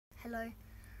Hello,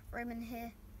 Roman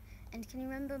here. And can you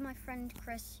remember my friend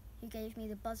Chris who gave me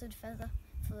the buzzard feather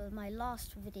for my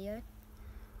last video?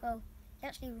 Well, he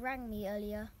actually rang me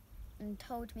earlier and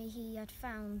told me he had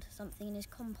found something in his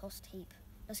compost heap.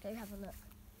 Let's go have a look.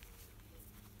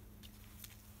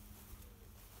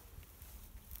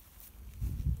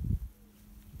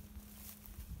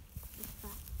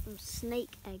 Some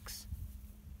snake eggs.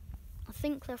 I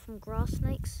think they're from grass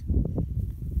snakes.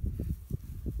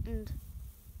 And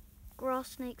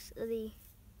grass snakes are the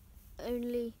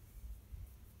only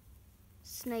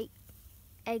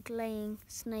egg-laying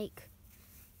snake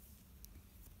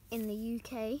in the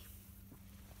UK,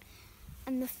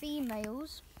 and the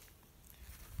females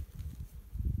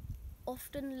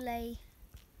often lay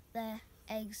their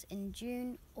eggs in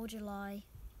June or July,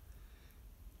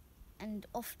 and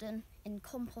often in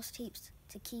compost heaps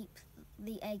to keep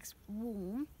the eggs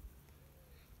warm.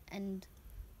 And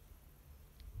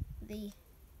the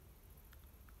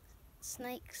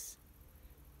snakes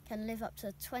can live up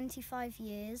to 25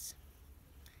 years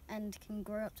and can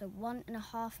grow up to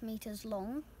 1.5 meters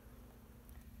long.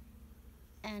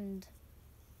 And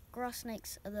grass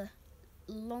snakes are the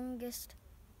longest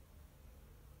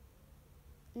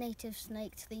native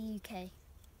snake to the UK.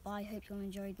 But I hope you all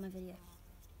enjoyed my video.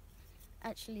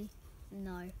 Actually,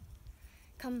 no.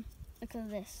 Come look at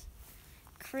this.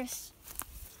 Chris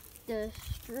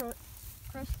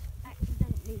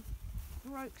accidentally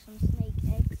broke some snake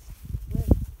eggs with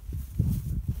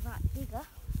that digger.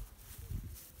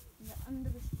 And they're under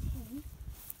this tin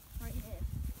right here.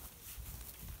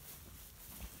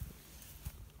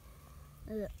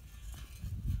 Look.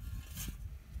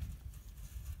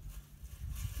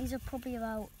 These are probably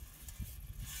about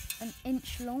an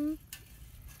inch long.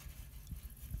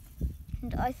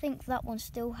 And I think that one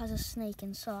still has a snake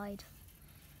inside.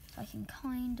 So I can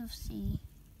kind of see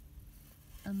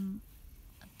a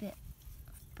bit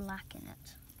of black in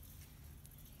it.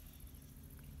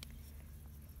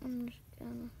 I'm just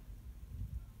gonna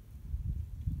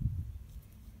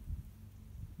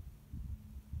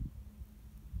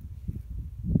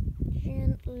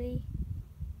gently.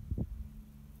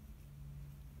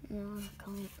 No, I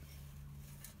can't.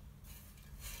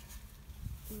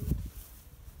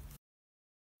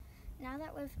 Now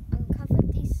that we've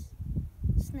uncovered these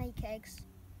snake eggs,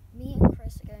 me and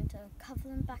Chris are going to cover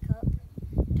them back up,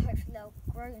 and hopefully they'll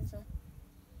grow into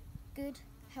good,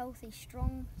 healthy,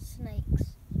 strong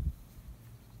snakes.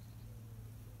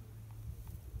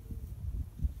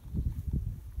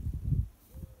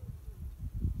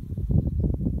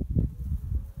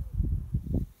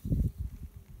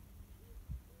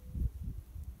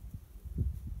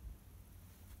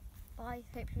 Bye,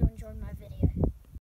 hope you enjoyed my video.